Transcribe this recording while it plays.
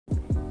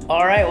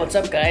Alright, what's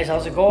up guys?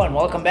 How's it going?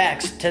 Welcome back.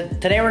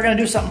 Today we're going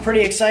to do something pretty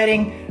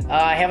exciting.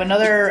 I have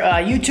another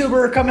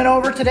YouTuber coming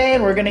over today,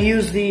 and we're going to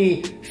use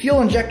the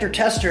fuel injector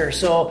tester.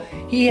 So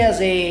he has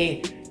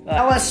a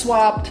LS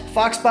swapped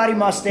Foxbody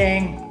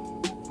Mustang.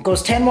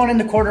 Goes 10-1 in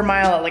the quarter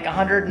mile at like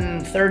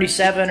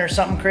 137 or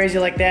something crazy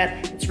like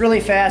that. It's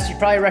really fast. You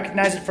probably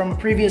recognize it from a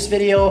previous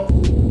video.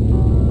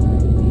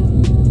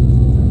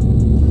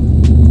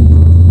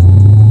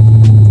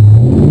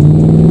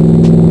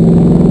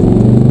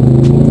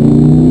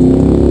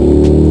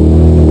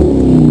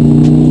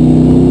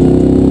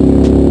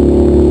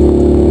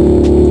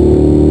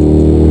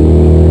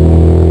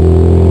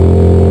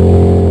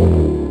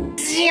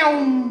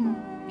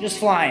 Just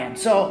flying.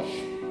 So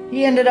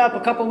he ended up a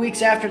couple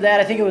weeks after that,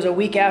 I think it was a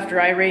week after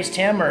I raced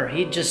him, or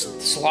he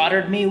just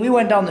slaughtered me. We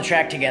went down the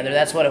track together,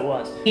 that's what it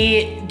was.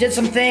 He did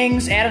some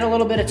things, added a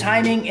little bit of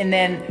timing, and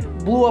then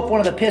blew up one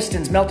of the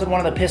pistons, melted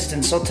one of the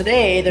pistons. So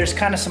today there's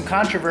kind of some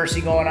controversy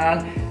going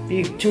on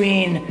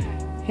between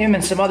him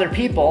and some other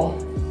people.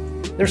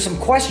 There's some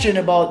question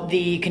about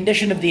the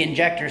condition of the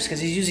injectors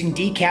because he's using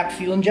decapped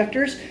fuel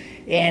injectors,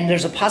 and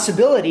there's a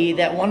possibility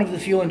that one of the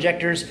fuel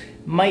injectors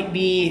might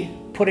be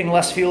putting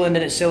less fuel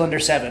into cylinder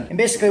 7. And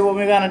basically what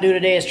we're gonna do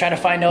today is try to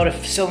find out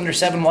if cylinder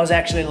 7 was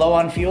actually low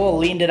on fuel,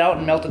 leaned it out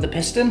and melted the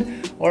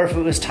piston, or if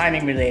it was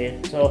timing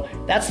related. So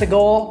that's the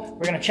goal.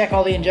 We're gonna check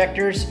all the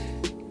injectors.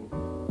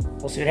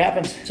 We'll see what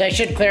happens. So I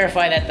should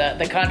clarify that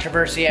the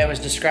controversy I was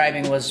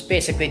describing was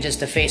basically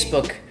just a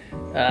Facebook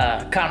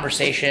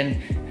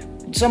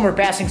conversation. Some were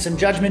passing some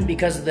judgment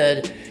because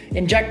the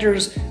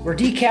injectors were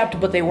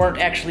decapped, but they weren't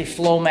actually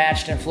flow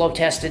matched and flow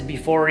tested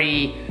before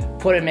he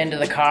put them into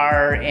the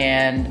car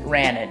and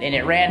ran it. And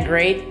it ran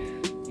great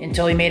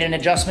until he made an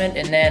adjustment,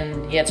 and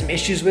then he had some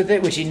issues with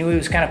it, which he knew he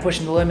was kind of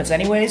pushing the limits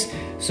anyways.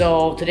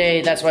 So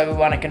today, that's why we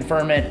want to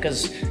confirm it,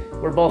 because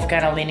we're both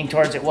kind of leaning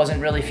towards it wasn't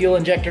really fuel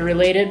injector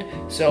related.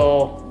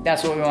 So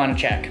that's what we want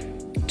to check.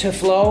 To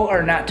flow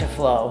or not to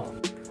flow?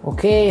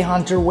 Okay,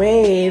 Hunter,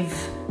 wave.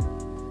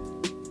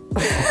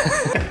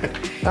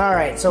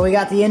 Alright, so we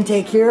got the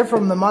intake here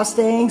from the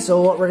Mustang.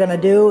 So what we're going to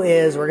do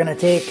is we're going to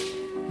take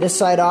this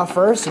side off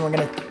first, and we're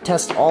going to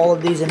test all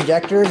of these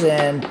injectors,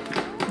 and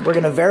we're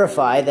going to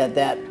verify that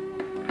that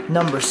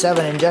number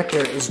 7 injector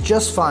is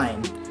just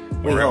fine.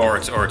 Or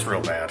it's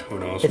real bad. Who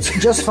knows? It's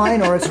just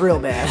fine or it's real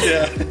bad.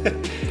 Yeah.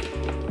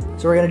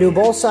 So we're going to do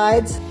both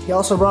sides. He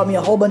also brought me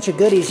a whole bunch of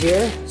goodies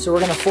here. So we're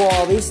going to flow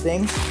all these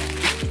things.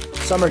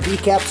 Some are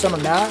decapped, some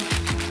are not,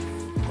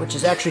 which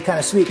is actually kind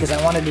of sweet because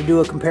I wanted to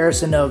do a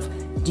comparison of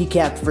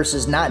decapped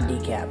versus not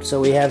decapped. So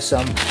we have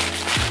some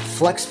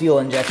flex fuel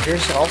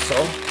injectors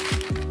also.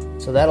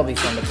 So that'll be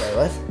fun to play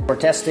with. We're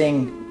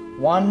testing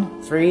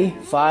 1, 3,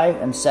 5,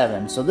 and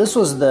 7. So this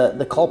was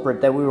the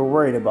culprit that we were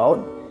worried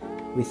about.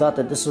 We thought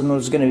that this one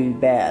was going to be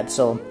bad.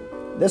 So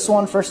this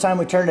one, first time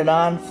we turned it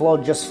on,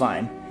 flowed just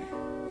fine.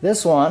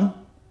 This one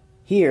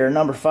here,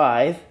 number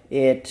 5,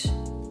 it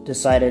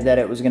decided that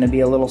it was going to be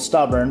a little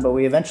stubborn, but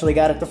we eventually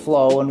got it to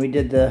flow when we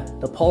did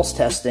the pulse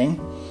testing.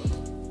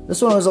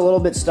 This one was a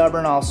little bit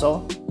stubborn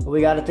also, but we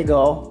got it to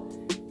go.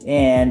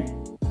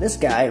 And this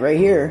guy right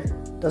here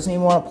doesn't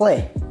even want to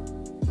play.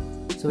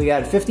 So we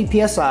got 50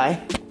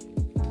 PSI,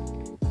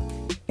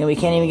 and we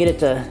can't even get it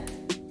to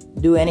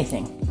do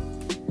anything.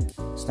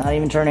 It's not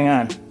even turning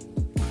on.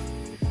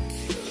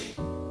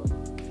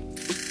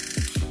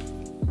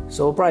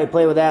 So we'll probably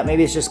play with that.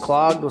 Maybe it's just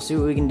clogged. We'll see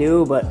what we can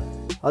do, but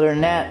other than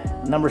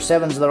that, number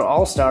 7's the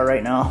all-star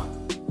right now.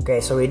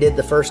 Okay, so we did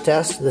the first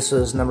test. This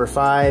was number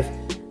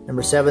 5.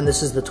 Number 7,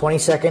 this is the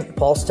 20-second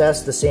pulse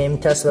test, the same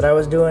test that I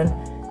was doing.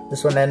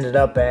 This one ended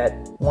up at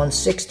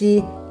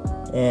 160.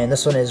 And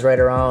this one is right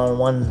around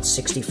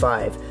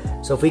 165.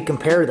 So if we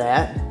compare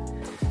that,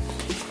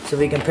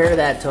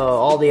 to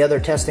all the other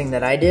testing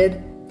that I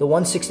did, the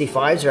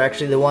 165s are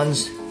actually the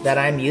ones that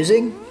I'm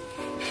using.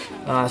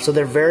 So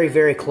they're very,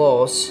 very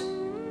close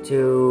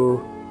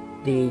to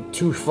the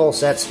 2 full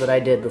sets that I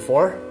did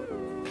before.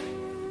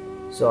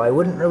 So I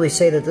wouldn't really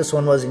say that this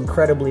one was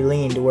incredibly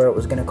lean to where it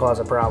was going to cause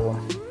a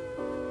problem.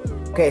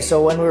 Okay,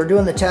 so when we were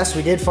doing the test,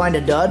 we did find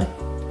a dud.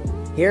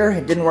 Here,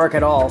 it didn't work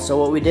at all. So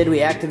what we did,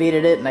 we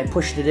activated it and I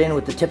pushed it in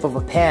with the tip of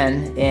a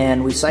pen,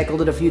 and we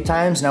cycled it a few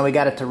times. Now we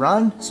got it to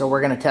run, so we're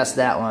going to test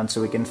that one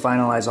so we can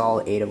finalize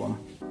all 8 of them.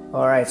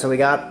 Alright, so we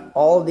got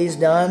all of these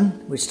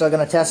done. We're still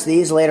going to test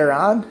these later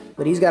on,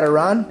 but he's got to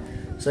run.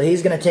 So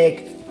he's going to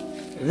take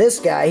this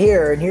guy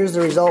here, and here's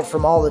the result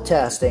from all the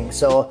testing.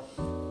 So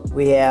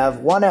we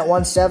have one at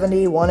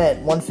 170, one at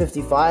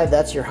 155,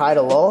 that's your high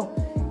to low.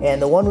 And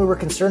the one we were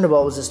concerned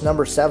about was this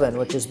number 7,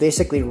 which is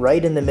basically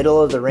right in the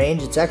middle of the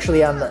range. It's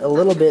actually on a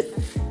little bit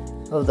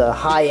of the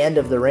high end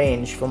of the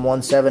range from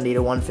 170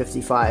 to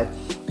 155.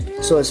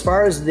 So as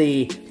far as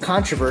the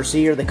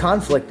controversy or the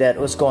conflict that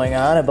was going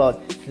on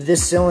about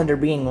this cylinder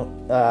being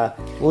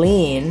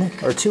lean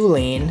or too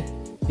lean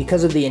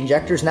because of the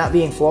injectors not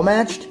being flow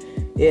matched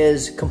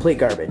is complete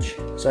garbage.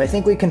 So I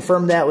think we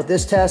confirmed that with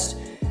this test.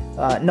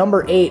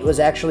 Number 8 was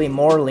actually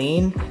more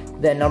lean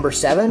than number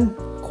 7.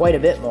 Quite a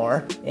bit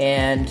more,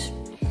 and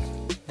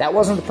that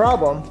wasn't the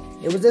problem.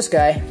 It was this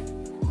guy.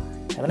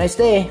 Have a nice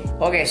day.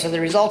 Okay, so the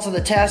results of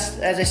the test,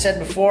 as I said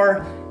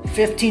before,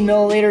 15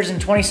 milliliters in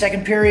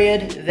 20-second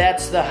period,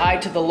 that's the high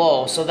to the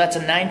low. So that's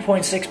a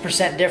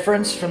 9.6%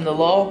 difference from the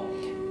low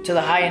to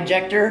the high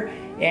injector.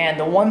 And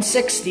the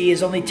 160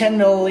 is only 10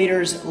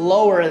 milliliters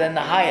lower than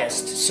the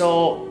highest.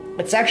 So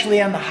it's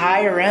actually on the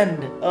higher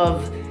end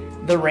of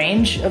the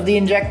range of the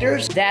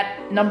injectors.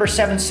 That number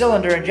 7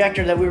 cylinder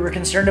injector that we were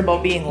concerned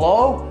about being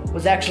low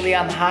was actually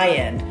on the high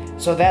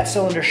end. So that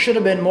cylinder should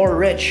have been more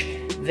rich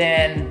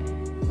than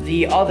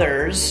the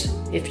others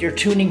if you're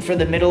tuning for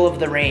the middle of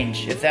the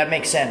range, if that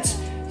makes sense.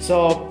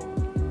 So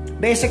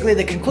basically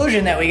the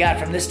conclusion that we got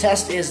from this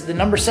test is the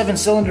number 7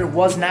 cylinder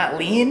was not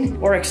lean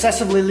or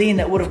excessively lean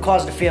that would have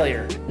caused a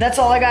failure. That's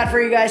all I got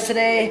for you guys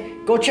today.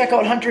 Go check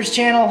out Hunter's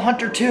channel,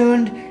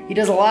 HunterTuned. He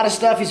does a lot of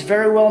stuff. He's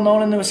very well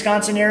known in the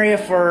Wisconsin area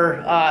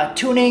for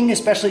tuning,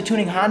 especially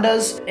tuning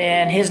Hondas.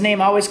 And his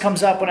name always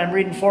comes up when I'm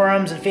reading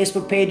forums and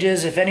Facebook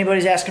pages. If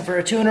anybody's asking for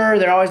a tuner,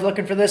 they're always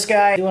looking for this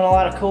guy. Doing a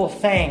lot of cool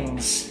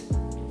things.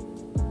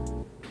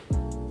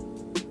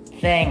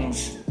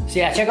 So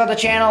yeah, check out the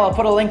channel. I'll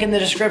put a link in the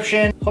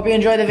description. Hope you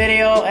enjoyed the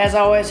video. As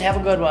always, have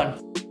a good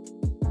one.